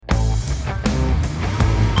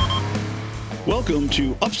Welcome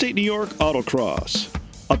to Upstate New York Autocross.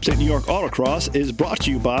 Upstate New York Autocross is brought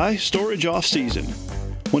to you by Storage Off Season.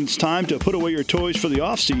 When it's time to put away your toys for the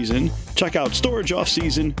off-season, check out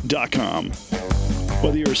storageoffseason.com.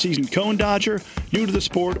 Whether you're a seasoned cone dodger, new to the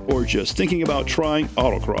sport, or just thinking about trying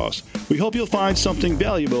autocross, we hope you'll find something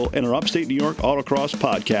valuable in our Upstate New York Autocross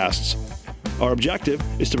podcasts. Our objective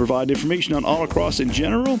is to provide information on autocross in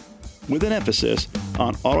general, with an emphasis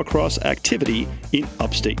on autocross activity in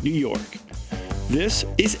Upstate New York. This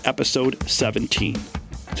is episode 17.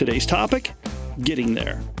 Today's topic, getting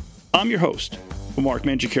there. I'm your host, Mark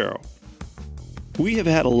Mangiacaro. We have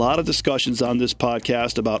had a lot of discussions on this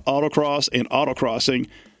podcast about autocross and autocrossing,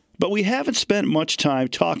 but we haven't spent much time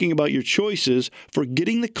talking about your choices for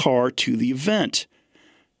getting the car to the event.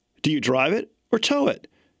 Do you drive it or tow it?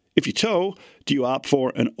 If you tow, do you opt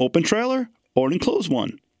for an open trailer or an enclosed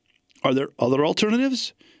one? Are there other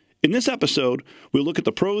alternatives? In this episode, we'll look at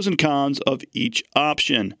the pros and cons of each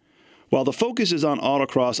option. While the focus is on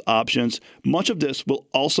autocross options, much of this will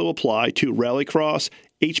also apply to rallycross,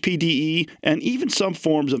 HPDE, and even some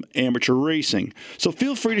forms of amateur racing. So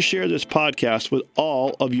feel free to share this podcast with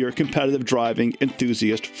all of your competitive driving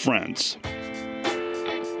enthusiast friends.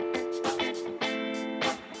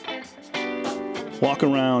 Walk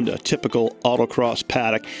around a typical autocross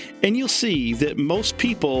paddock, and you'll see that most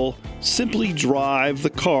people simply drive the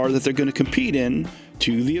car that they're going to compete in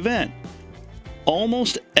to the event.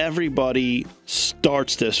 Almost everybody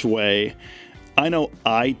starts this way. I know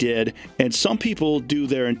I did, and some people do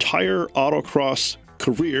their entire autocross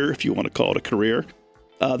career, if you want to call it a career,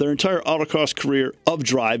 their entire autocross career of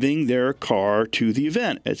driving their car to the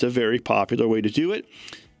event. It's a very popular way to do it.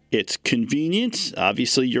 It's convenient.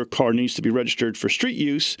 Obviously, your car needs to be registered for street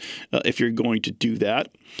use if you're going to do that.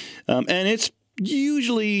 And it's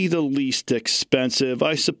usually the least expensive.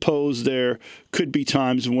 I suppose there could be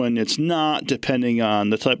times when it's not, depending on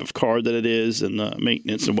the type of car that it is and the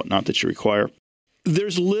maintenance and whatnot that you require.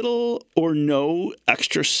 There's little or no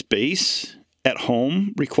extra space at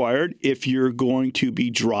home required if you're going to be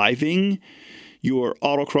driving your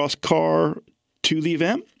autocross car to the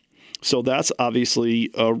event. So that's obviously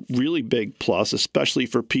a really big plus, especially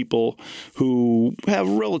for people who have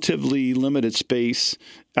relatively limited space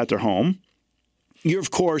at their home. You're, of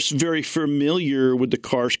course, very familiar with the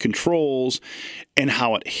car's controls and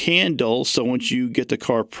how it handles. So once you get the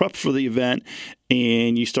car prepped for the event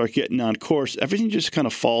and you start getting on course, everything just kind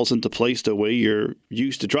of falls into place the way you're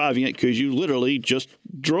used to driving it because you literally just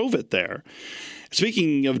drove it there.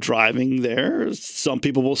 Speaking of driving there, some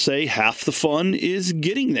people will say half the fun is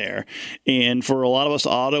getting there. And for a lot of us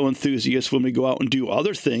auto enthusiasts, when we go out and do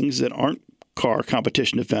other things that aren't car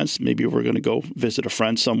competition events, maybe we're going to go visit a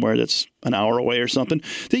friend somewhere that's an hour away or something,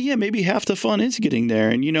 then yeah, maybe half the fun is getting there.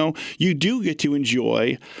 And, you know, you do get to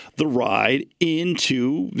enjoy the ride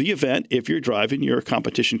into the event if you're driving your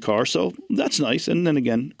competition car. So that's nice. And then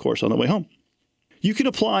again, of course, on the way home. You can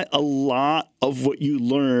apply a lot of what you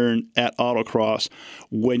learn at autocross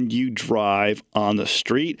when you drive on the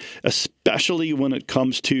street, especially when it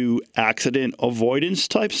comes to accident avoidance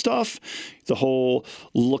type stuff. The whole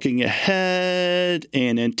looking ahead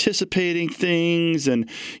and anticipating things and,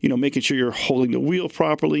 you know, making sure you're holding the wheel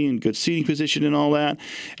properly in good seating position and all that.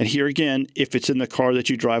 And here again, if it's in the car that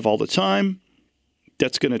you drive all the time,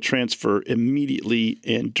 that's going to transfer immediately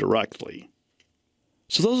and directly.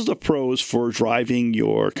 So those are the pros for driving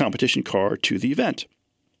your competition car to the event.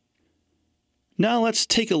 Now let's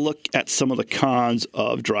take a look at some of the cons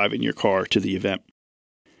of driving your car to the event.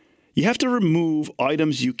 You have to remove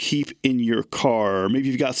items you keep in your car. Maybe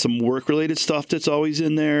you've got some work-related stuff that's always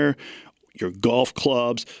in there, your golf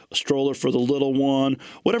clubs, a stroller for the little one,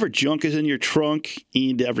 whatever junk is in your trunk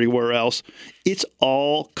and everywhere else. It's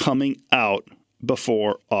all coming out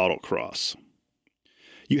before autocross.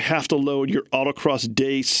 You have to load your autocross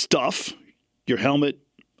day stuff, your helmet,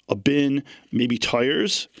 a bin, maybe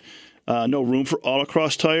tires. No room for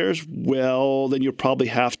autocross tires? Well, then you'll probably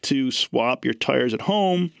have to swap your tires at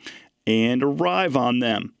home and arrive on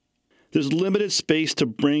them. There's limited space to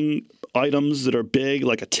bring items that are big,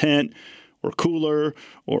 like a tent or cooler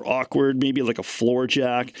or awkward, maybe like a floor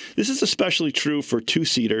jack. This is especially true for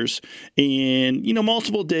two-seaters. And, you know,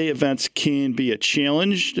 multiple day events can be a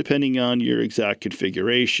challenge depending on your exact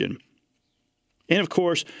configuration. And, of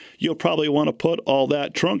course, you'll probably want to put all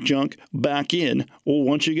that trunk junk back in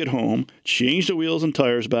once you get home, change the wheels and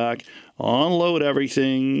tires back, unload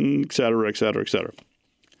everything, et cetera, et cetera, et cetera.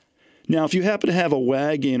 Now, if you happen to have a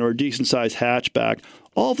wagon or a decent-sized hatchback,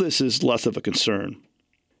 all this is less of a concern.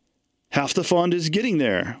 Half the fun is getting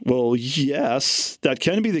there. Well, yes, that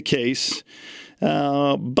can be the case.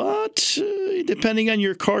 But depending on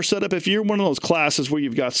your car setup, if you're one of those classes where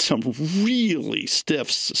you've got some really stiff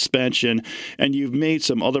suspension and you've made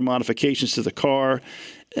some other modifications to the car,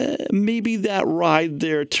 maybe that ride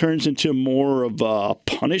there turns into more of a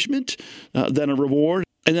punishment than a reward.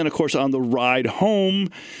 And then, of course, on the ride home,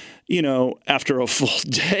 after a full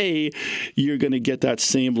day, you're going to get that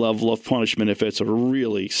same level of punishment if it's a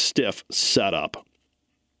really stiff setup.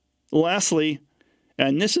 Lastly,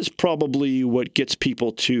 and this is probably what gets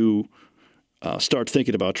people to start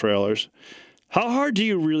thinking about trailers, how hard do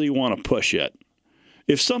you really want to push it?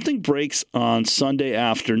 If something breaks on Sunday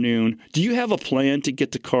afternoon, do you have a plan to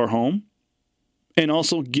get the car home? And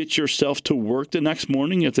also get yourself to work the next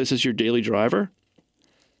morning if this is your daily driver?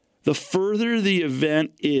 The further the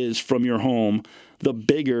event is from your home, the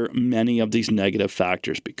bigger many of these negative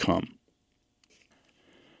factors become.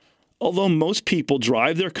 Although most people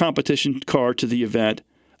drive their competition car to the event,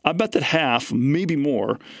 I bet that half, maybe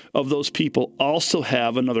more, of those people also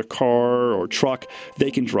have another car or truck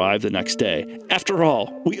they can drive the next day. After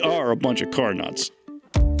all, we are a bunch of car nuts.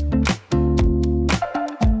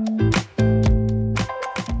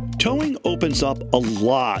 Towing opens up a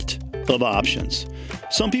lot of options.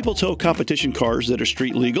 Some people tow competition cars that are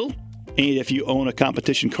street legal, and if you own a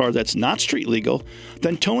competition car that's not street legal,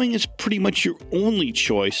 then towing is pretty much your only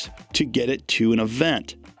choice to get it to an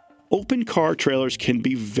event. Open car trailers can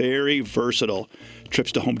be very versatile.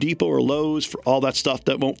 Trips to Home Depot or Lowe's for all that stuff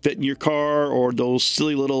that won't fit in your car, or those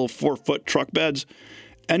silly little 4-foot truck beds.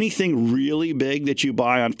 Anything really big that you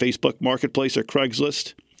buy on Facebook Marketplace or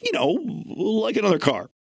Craigslist, like another car.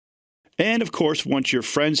 And of course, once your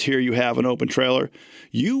friends hear you have an open trailer,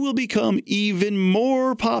 you will become even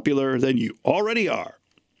more popular than you already are.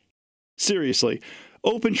 Seriously,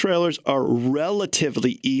 open trailers are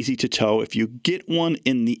relatively easy to tow if you get one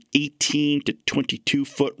in the 18 to 22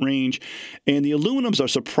 foot range, and the aluminums are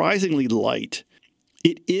surprisingly light.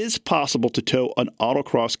 It is possible to tow an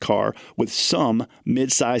autocross car with some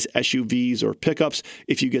mid-size SUVs or pickups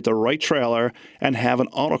if you get the right trailer and have an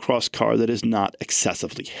autocross car that is not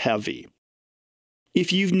excessively heavy.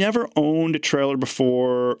 If you've never owned a trailer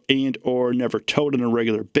before and or never towed on a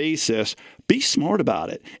regular basis, be smart about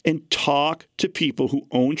it and talk to people who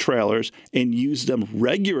own trailers and use them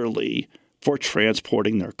regularly for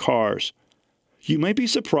transporting their cars. You might be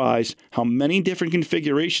surprised how many different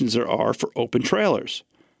configurations there are for open trailers.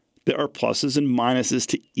 There are pluses and minuses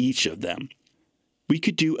to each of them. We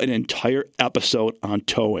could do an entire episode on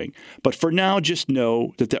towing, but for now, just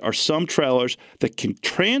know that there are some trailers that can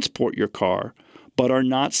transport your car, but are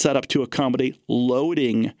not set up to accommodate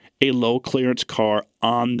loading a low-clearance car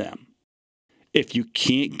on them. If you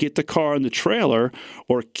can't get the car in the trailer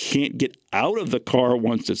or can't get out of the car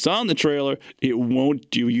once it's on the trailer, it won't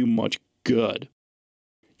do you much good.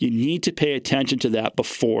 You need to pay attention to that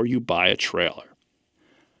before you buy a trailer.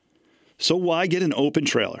 So why get an open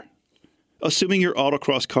trailer? Assuming your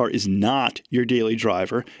autocross car is not your daily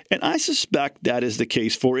driver, and I suspect that is the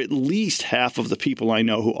case for at least half of the people I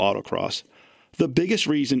know who autocross. The biggest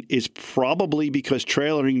reason is probably because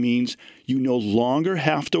trailering means you no longer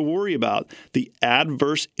have to worry about the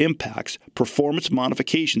adverse impacts performance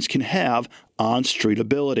modifications can have on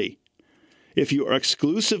streetability. If you are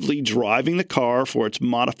exclusively driving the car for its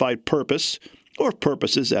modified purpose, or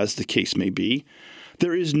purposes as the case may be,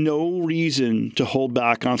 there is no reason to hold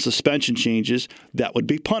back on suspension changes that would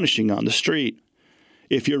be punishing on the street.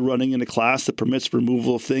 If you're running in a class that permits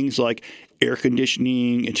removal of things like air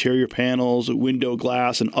conditioning, interior panels, window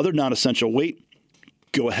glass, and other non-essential weight,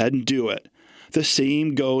 go ahead and do it. The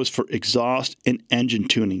same goes for exhaust and engine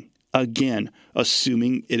tuning, again,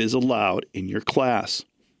 assuming it is allowed in your class.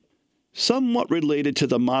 Somewhat related to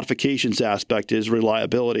the modifications aspect is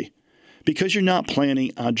reliability. Because you're not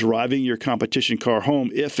planning on driving your competition car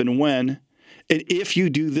home if and when, and if you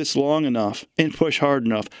do this long enough and push hard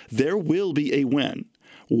enough, there will be a when.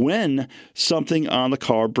 When something on the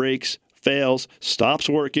car breaks, fails, stops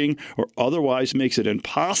working, or otherwise makes it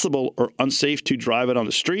impossible or unsafe to drive it on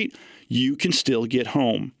the street, you can still get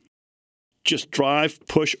home. Just drive,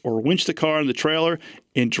 push, or winch the car in the trailer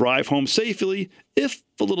and drive home safely, if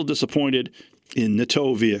a little disappointed, in the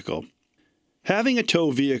tow vehicle. Having a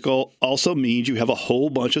tow vehicle also means you have a whole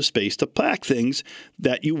bunch of space to pack things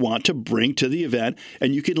that you want to bring to the event,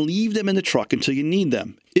 and you can leave them in the truck until you need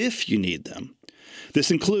them, if you need them.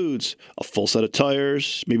 This includes a full set of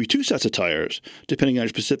tires, maybe 2 sets of tires. Depending on your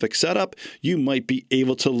specific setup, you might be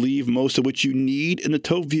able to leave most of what you need in the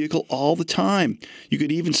tow vehicle all the time. You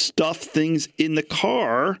could even stuff things in the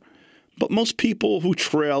car, but most people who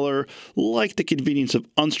trailer like the convenience of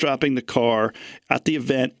unstrapping the car at the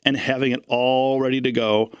event and having it all ready to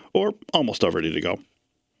go, or almost all ready to go.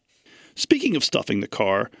 Speaking of stuffing the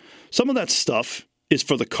car, some of that stuff is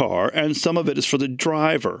for the car and some of it is for the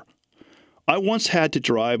driver. I once had to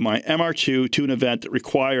drive my MR2 to an event that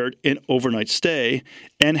required an overnight stay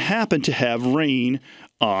and happened to have rain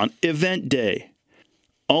on event day.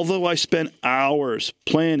 Although I spent hours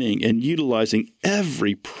planning and utilizing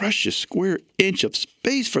every precious square inch of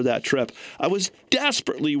space for that trip, I was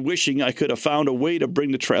desperately wishing I could have found a way to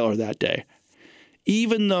bring the trailer that day.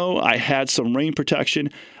 Even though I had some rain protection,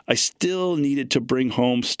 I still needed to bring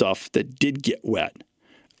home stuff that did get wet.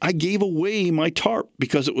 I gave away my tarp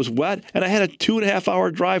because it was wet, and I had a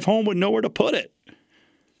 2.5-hour drive home with nowhere to put it.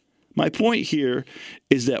 My point here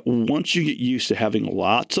is that once you get used to having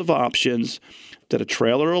lots of options that a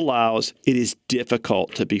trailer allows, it is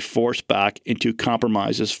difficult to be forced back into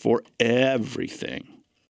compromises for everything.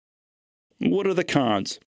 What are the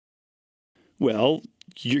cons? Well,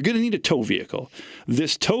 you're going to need a tow vehicle.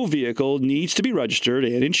 This tow vehicle needs to be registered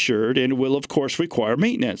and insured and will, of course, require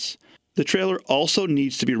maintenance. The trailer also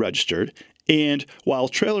needs to be registered, and while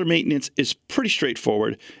trailer maintenance is pretty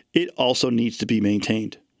straightforward, it also needs to be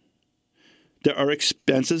maintained. There are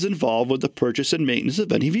expenses involved with the purchase and maintenance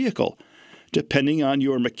of any vehicle. Depending on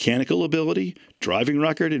your mechanical ability, driving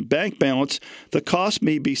record, and bank balance, the cost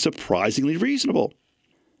may be surprisingly reasonable.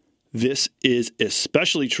 This is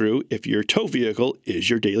especially true if your tow vehicle is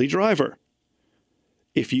your daily driver.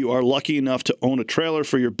 If you are lucky enough to own a trailer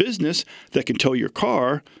for your business that can tow your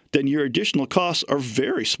car, then your additional costs are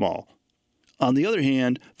very small. On the other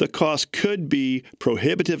hand, the cost could be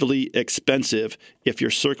prohibitively expensive if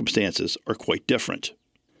your circumstances are quite different.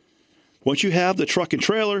 Once you have the truck and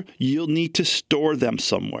trailer, you'll need to store them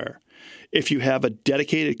somewhere. If you have a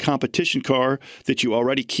dedicated competition car that you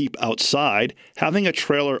already keep outside, having a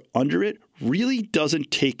trailer under it really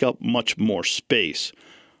doesn't take up much more space.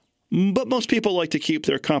 But most people like to keep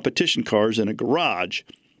their competition cars in a garage.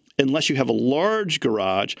 Unless you have a large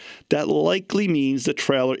garage, that likely means the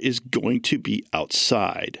trailer is going to be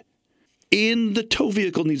outside. And the tow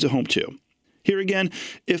vehicle needs a home too. Here again,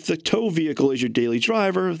 if the tow vehicle is your daily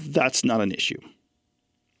driver, that's not an issue.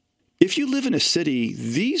 If you live in a city,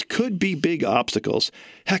 these could be big obstacles.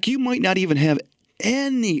 Heck, you might not even have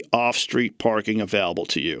any off-street parking available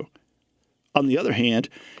to you. On the other hand,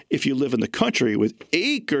 if you live in the country with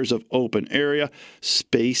acres of open area,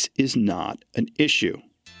 space is not an issue.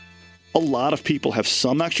 A lot of people have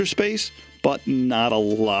some extra space, but not a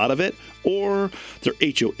lot of it, or their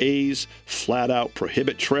HOAs flat out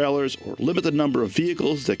prohibit trailers or limit the number of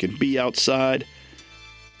vehicles that can be outside.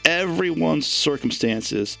 Everyone's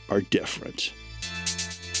circumstances are different.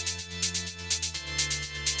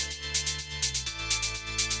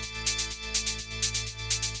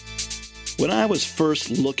 When I was first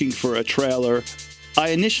looking for a trailer, I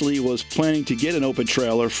initially was planning to get an open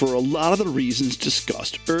trailer for a lot of the reasons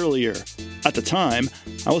discussed earlier. At the time,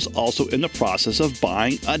 I was also in the process of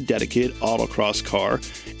buying a dedicated autocross car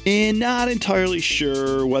and not entirely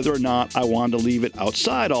sure whether or not I wanted to leave it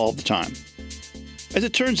outside all the time. As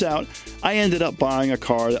it turns out, I ended up buying a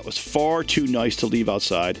car that was far too nice to leave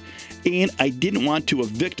outside, and I didn't want to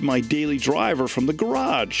evict my daily driver from the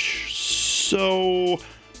garage. So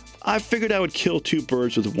I figured I would kill two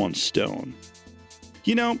birds with one stone.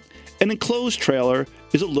 You know, an enclosed trailer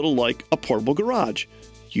is a little like a portable garage.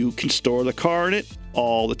 You can store the car in it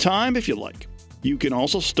all the time if you like. You can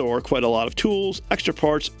also store quite a lot of tools, extra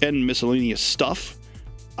parts, and miscellaneous stuff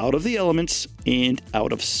out of the elements and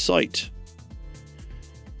out of sight.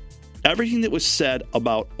 Everything that was said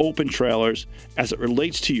about open trailers as it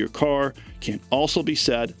relates to your car can also be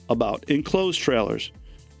said about enclosed trailers.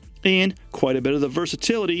 And quite a bit of the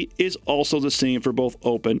versatility is also the same for both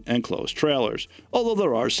open and closed trailers, although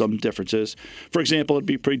there are some differences. For example, it'd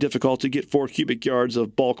be pretty difficult to get 4 cubic yards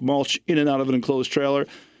of bulk mulch in and out of an enclosed trailer.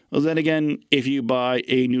 Well, then again, if you buy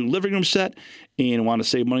a new living room set and want to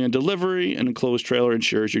save money on delivery, an enclosed trailer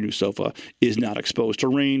ensures your new sofa is not exposed to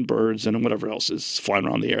rain, birds, and whatever else is flying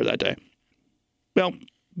around the air that day. Well,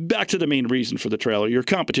 back to the main reason for the trailer, your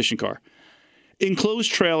competition car.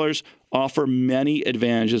 Enclosed trailers offer many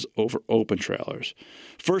advantages over open trailers.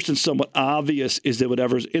 First and somewhat obvious is that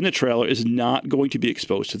whatever's in the trailer is not going to be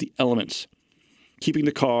exposed to the elements. Keeping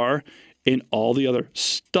the car and all the other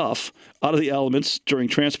stuff out of the elements during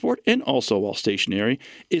transport and also while stationary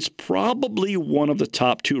is probably one of the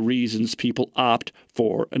top 2 reasons people opt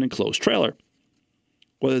for an enclosed trailer.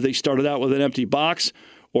 Whether they started out with an empty box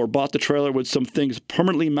or bought the trailer with some things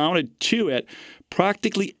permanently mounted to it,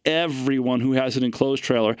 practically everyone who has an enclosed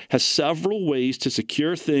trailer has several ways to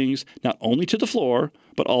secure things not only to the floor,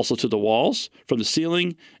 but also to the walls, from the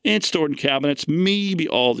ceiling, and stored in cabinets, maybe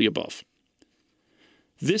all of the above.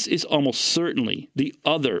 This is almost certainly the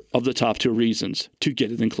other of the top two reasons to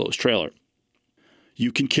get an enclosed trailer.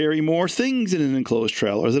 You can carry more things in an enclosed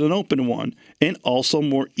trailer than an open one, and also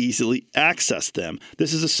more easily access them.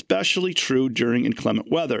 This is especially true during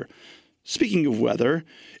inclement weather. Speaking of weather,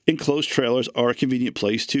 enclosed trailers are a convenient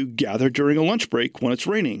place to gather during a lunch break when it's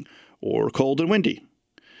raining or cold and windy.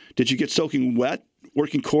 Did you get soaking wet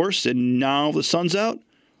working course and now the sun's out?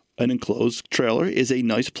 An enclosed trailer is a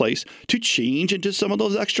nice place to change into some of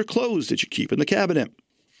those extra clothes that you keep in the cabinet.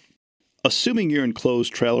 Assuming your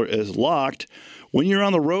enclosed trailer is locked, when you're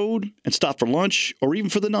on the road and stop for lunch or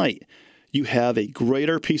even for the night, you have a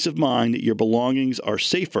greater peace of mind that your belongings are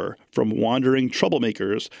safer from wandering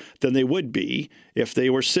troublemakers than they would be if they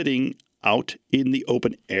were sitting out in the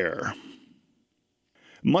open air.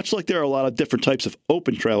 Much like there are a lot of different types of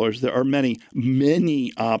open trailers, there are many,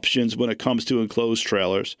 many options when it comes to enclosed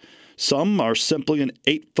trailers. Some are simply an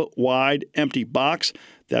 8-foot wide empty box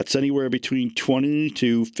that's anywhere between 20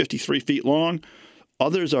 to 53 feet long.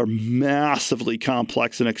 Others are massively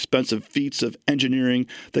complex and expensive feats of engineering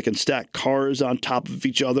that can stack cars on top of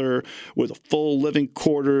each other with full living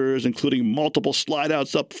quarters, including multiple slide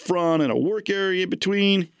outs up front and a work area in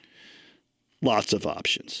between. Lots of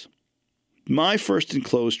options. My first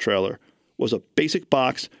enclosed trailer was a basic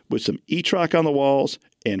box with some E-Track on the walls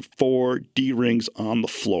and 4 D-rings on the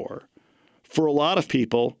floor. For a lot of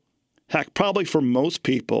people, heck, probably for most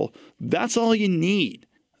people, that's all you need.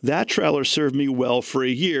 That trailer served me well for a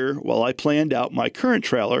year while I planned out my current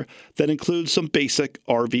trailer that includes some basic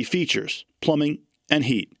RV features, plumbing, and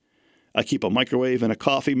heat. I keep a microwave and a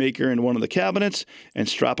coffee maker in one of the cabinets and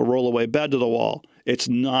strap a rollaway bed to the wall. It's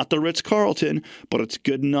not the Ritz-Carlton, but it's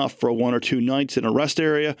good enough for 1 or 2 nights in a rest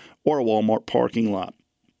area or a Walmart parking lot.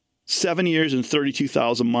 7 years and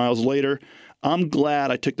 32,000 miles later, I'm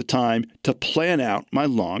glad I took the time to plan out my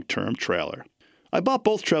long-term trailer. I bought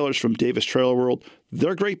both trailers from Davis Trailer World.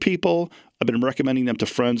 They're great people. I've been recommending them to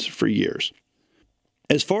friends for years.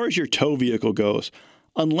 As far as your tow vehicle goes,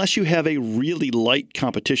 unless you have a really light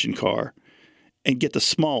competition car and get the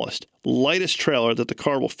smallest, lightest trailer that the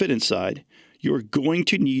car will fit inside, you are going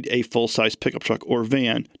to need a full-size pickup truck or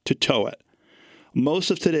van to tow it.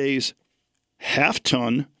 Most of today's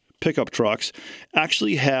half-ton pickup trucks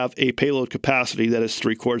actually have a payload capacity that is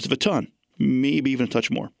 3/4 of a ton, maybe even a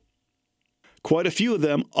touch more. Quite a few of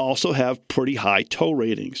them also have pretty high tow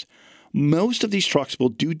ratings. Most of these trucks will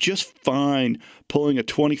do just fine pulling a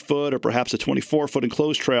 20-foot or perhaps a 24-foot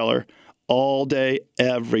enclosed trailer all day,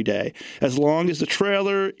 every day, as long as the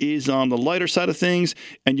trailer is on the lighter side of things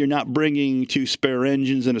and you're not bringing 2 spare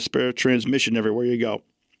engines and a spare transmission everywhere you go.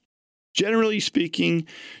 Generally speaking,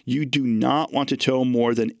 you do not want to tow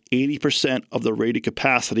more than 80% of the rated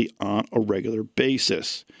capacity on a regular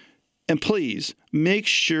basis. And please, make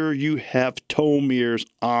sure you have tow mirrors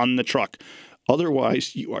on the truck.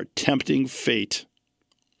 Otherwise, you are tempting fate.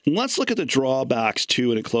 Let's look at the drawbacks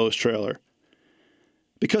to an enclosed trailer.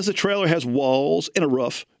 Because the trailer has walls and a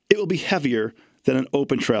roof, it will be heavier than an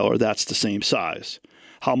open trailer that's the same size.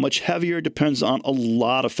 How much heavier depends on a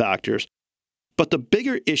lot of factors, but the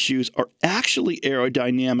bigger issues are actually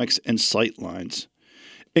aerodynamics and sight lines.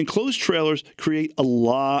 Enclosed trailers create a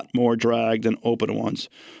lot more drag than open ones.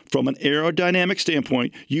 From an aerodynamic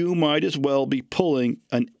standpoint, you might as well be pulling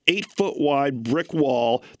an 8-foot wide brick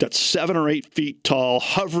wall that's 7 or 8 feet tall,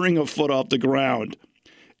 hovering a foot off the ground.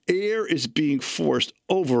 Air is being forced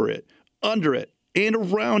over it, under it, and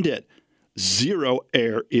around it. Zero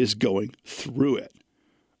air is going through it.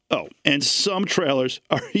 Oh, and some trailers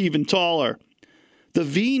are even taller. The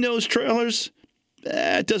V-nose trailers,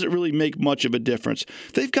 it doesn't really make much of a difference.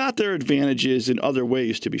 They've got their advantages in other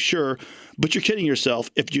ways, to be sure, but you're kidding yourself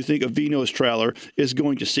if you think a V-nose trailer is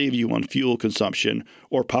going to save you on fuel consumption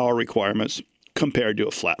or power requirements compared to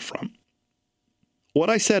a flat front. What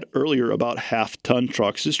I said earlier about half-ton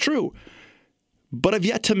trucks is true, but I've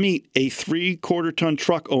yet to meet a 3/4-ton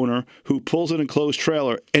truck owner who pulls an enclosed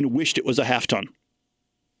trailer and wished it was a half-ton.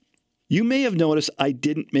 You may have noticed I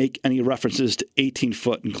didn't make any references to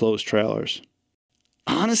 18-foot enclosed trailers.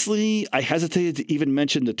 Honestly, I hesitated to even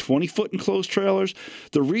mention the 20-foot enclosed trailers.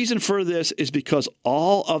 The reason for this is because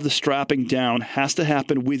all of the strapping down has to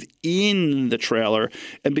happen within the trailer,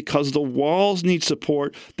 and because the walls need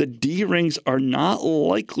support, the D-rings are not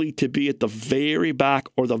likely to be at the very back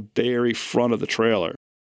or the very front of the trailer.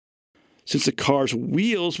 Since the car's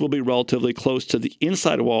wheels will be relatively close to the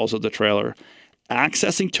inside walls of the trailer,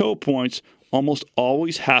 accessing tow points almost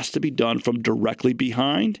always has to be done from directly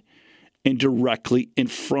behind and directly in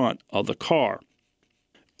front of the car.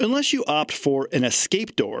 Unless you opt for an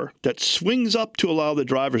escape door that swings up to allow the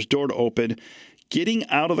driver's door to open, Getting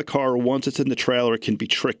out of the car once it's in the trailer can be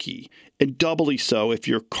tricky, and doubly so if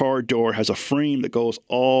your car door has a frame that goes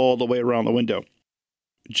all the way around the window.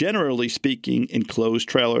 Generally speaking, enclosed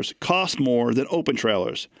trailers cost more than open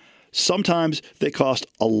trailers. Sometimes they cost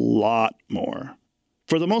a lot more.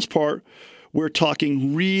 For the most part, we're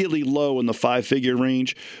talking really low in the 5-figure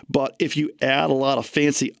range, but if you add a lot of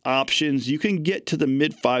fancy options, you can get to the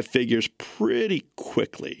mid-5 figures pretty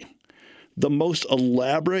quickly. The most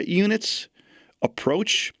elaborate units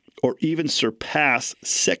approach or even surpass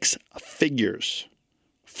 6 figures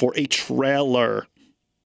for a trailer.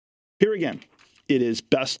 Here again, it is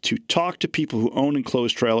best to talk to people who own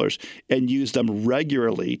enclosed trailers and use them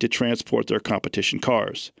regularly to transport their competition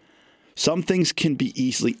cars. Some things can be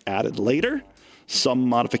easily added later, some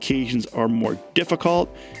modifications are more difficult,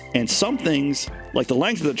 and some things, like the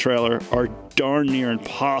length of the trailer, are darn near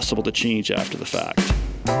impossible to change after the fact.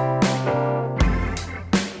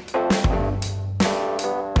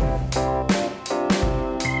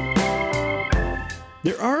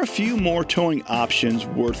 There are a few more towing options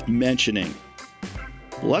worth mentioning.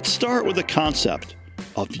 Let's start with the concept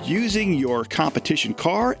of using your competition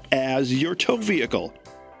car as your tow vehicle.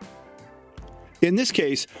 In this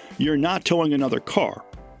case, you're not towing another car,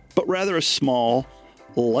 but rather a small,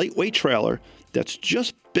 lightweight trailer that's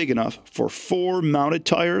just big enough for 4 mounted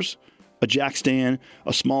tires, a jack stand,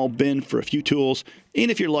 a small bin for a few tools, and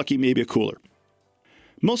if you're lucky, maybe a cooler.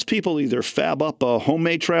 Most people either fab up a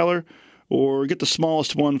homemade trailer or get the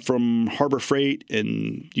smallest one from Harbor Freight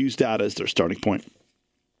and use that as their starting point.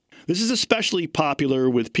 This is especially popular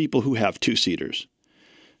with people who have 2-seaters.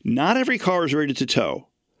 Not every car is rated to tow,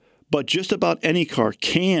 but just about any car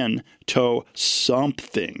can tow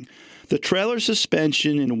something. The trailer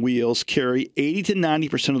suspension and wheels carry 80 to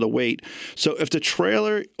 90% of the weight, so if the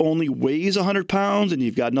trailer only weighs 100 pounds and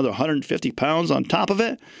you've got another 150 pounds on top of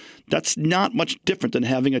it, that's not much different than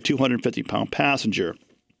having a 250-pound passenger.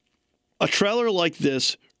 A trailer like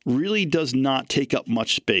this really does not take up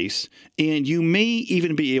much space, and you may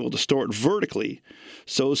even be able to store it vertically.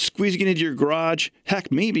 So squeezing it into your garage,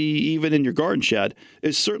 heck, maybe even in your garden shed,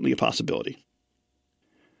 is certainly a possibility.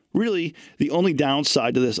 Really, the only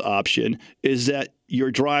downside to this option is that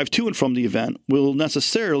your drive to and from the event will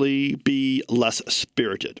necessarily be less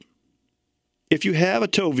spirited. If you have a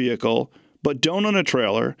tow vehicle, but don't own a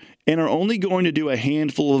trailer, and are only going to do a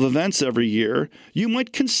handful of events every year, you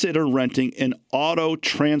might consider renting an auto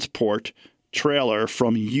transport trailer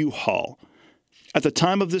from U-Haul. At the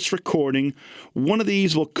time of this recording, one of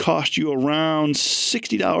these will cost you around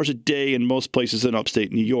 $60 a day in most places in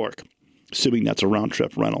upstate New York, assuming that's a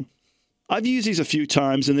round-trip rental. I've used these a few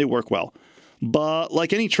times and they work well, but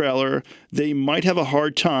like any trailer, they might have a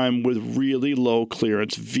hard time with really low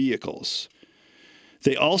clearance vehicles.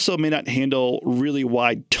 They also may not handle really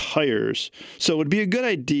wide tires, so it would be a good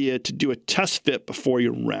idea to do a test fit before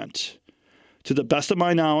you rent. To the best of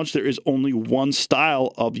my knowledge, there is only one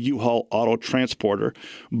style of U-Haul auto transporter,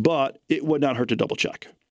 but it would not hurt to double check.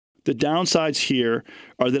 The downsides here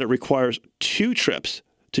are that it requires 2 trips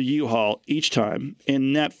to U-Haul each time,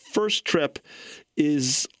 and that first trip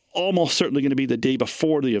is almost certainly going to be the day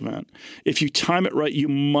before the event. If you time it right, you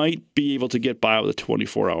might be able to get by with a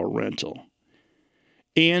 24-hour rental.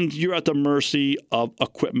 And you're at the mercy of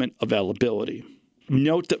equipment availability.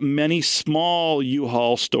 Note that many small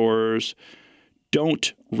U-Haul stores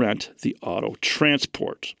don't rent the auto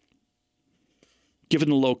transport. Given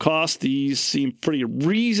the low cost, these seem pretty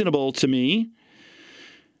reasonable to me.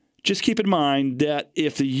 Just keep in mind that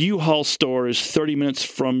if the U-Haul store is 30 minutes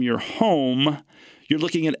from your home, you're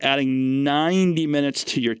looking at adding 90 minutes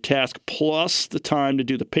to your task plus the time to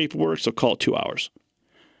do the paperwork, so call it 2 hours.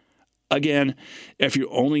 Again, if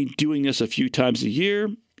you're only doing this a few times a year,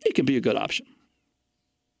 it can be a good option.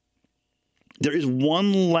 There is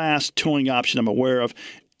one last towing option I'm aware of,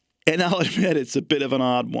 and I'll admit it's a bit of an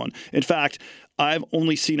odd one. In fact, I've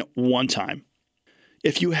only seen it one time.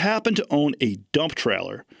 If you happen to own a dump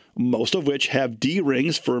trailer, most of which have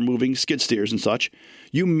D-rings for moving skid steers and such,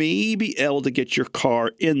 you may be able to get your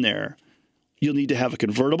car in there. You'll need to have a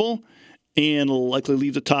convertible and likely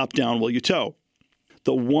leave the top down while you tow.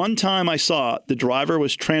 The one time I saw it, the driver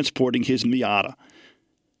was transporting his Miata.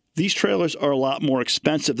 These trailers are a lot more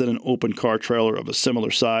expensive than an open car trailer of a similar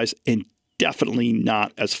size and definitely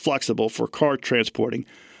not as flexible for car transporting.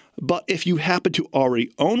 But if you happen to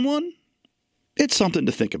already own one, it's something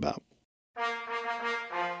to think about.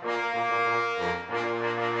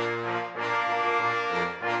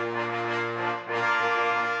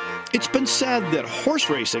 It's been said that horse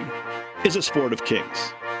racing is a sport of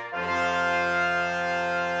kings.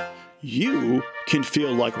 You can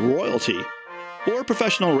feel like royalty or a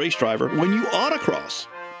professional race driver when you autocross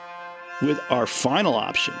with our final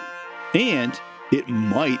option. And it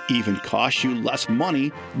might even cost you less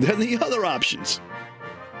money than the other options.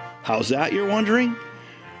 How's that, you're wondering?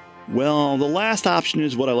 Well, the last option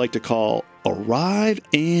is what I like to call arrive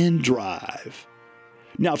and drive.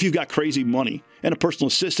 Now, if you've got crazy money and a personal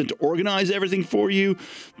assistant to organize everything for you,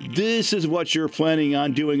 this is what you're planning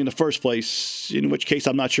on doing in the first place, in which case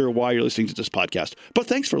I'm not sure why you're listening to this podcast. But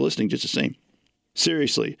thanks for listening just the same.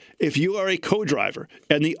 Seriously, if you are a co-driver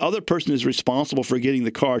and the other person is responsible for getting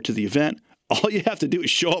the car to the event, all you have to do is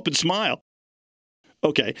show up and smile.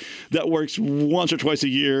 Okay, that works once or twice a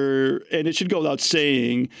year, and it should go without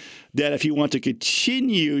saying that if you want to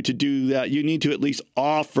continue to do that, you need to at least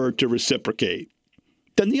offer to reciprocate.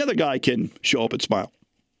 Then the other guy can show up and smile.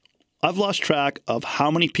 I've lost track of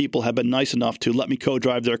how many people have been nice enough to let me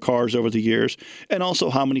co-drive their cars over the years, and also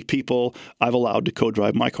how many people I've allowed to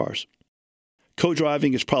co-drive my cars.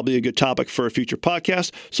 Co-driving is probably a good topic for a future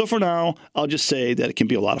podcast, so for now, I'll just say that it can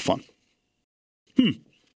be a lot of fun.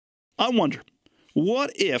 I wonder,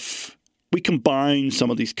 what if we combine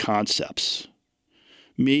some of these concepts?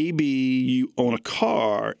 Maybe you own a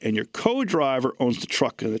car and your co-driver owns the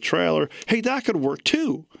truck and the trailer. Hey, that could work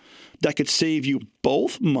too. That could save you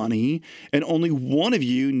both money, and only one of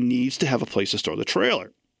you needs to have a place to store the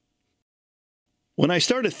trailer. When I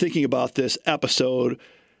started thinking about this episode,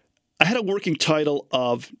 I had a working title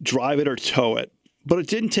of Drive It or Tow It, but it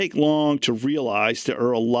didn't take long to realize there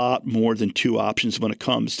are a lot more than two options when it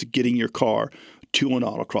comes to getting your car to an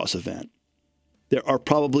autocross event. There are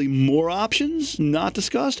probably more options not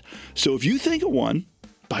discussed, so if you think of one,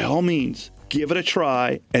 by all means, give it a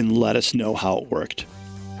try and let us know how it worked.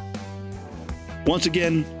 Once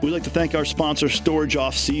again, we'd like to thank our sponsor, Storage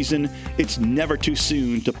Off Season. It's never too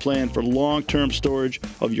soon to plan for long-term storage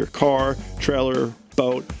of your car, trailer,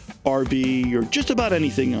 boat, RV, or just about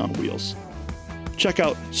anything on wheels. Check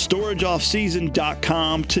out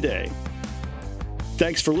storageoffseason.com today.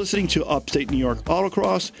 Thanks for listening to Upstate New York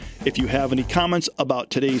Autocross. If you have any comments about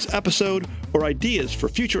today's episode or ideas for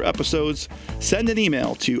future episodes, send an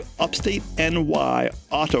email to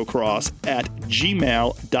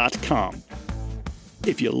upstatenyAutocross@gmail.com.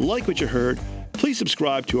 If you like what you heard, please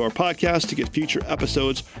subscribe to our podcast to get future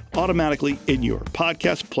episodes automatically in your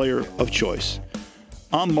podcast player of choice.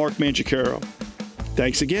 I'm Mark Manchicaro.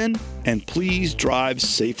 Thanks again, and please drive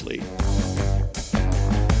safely.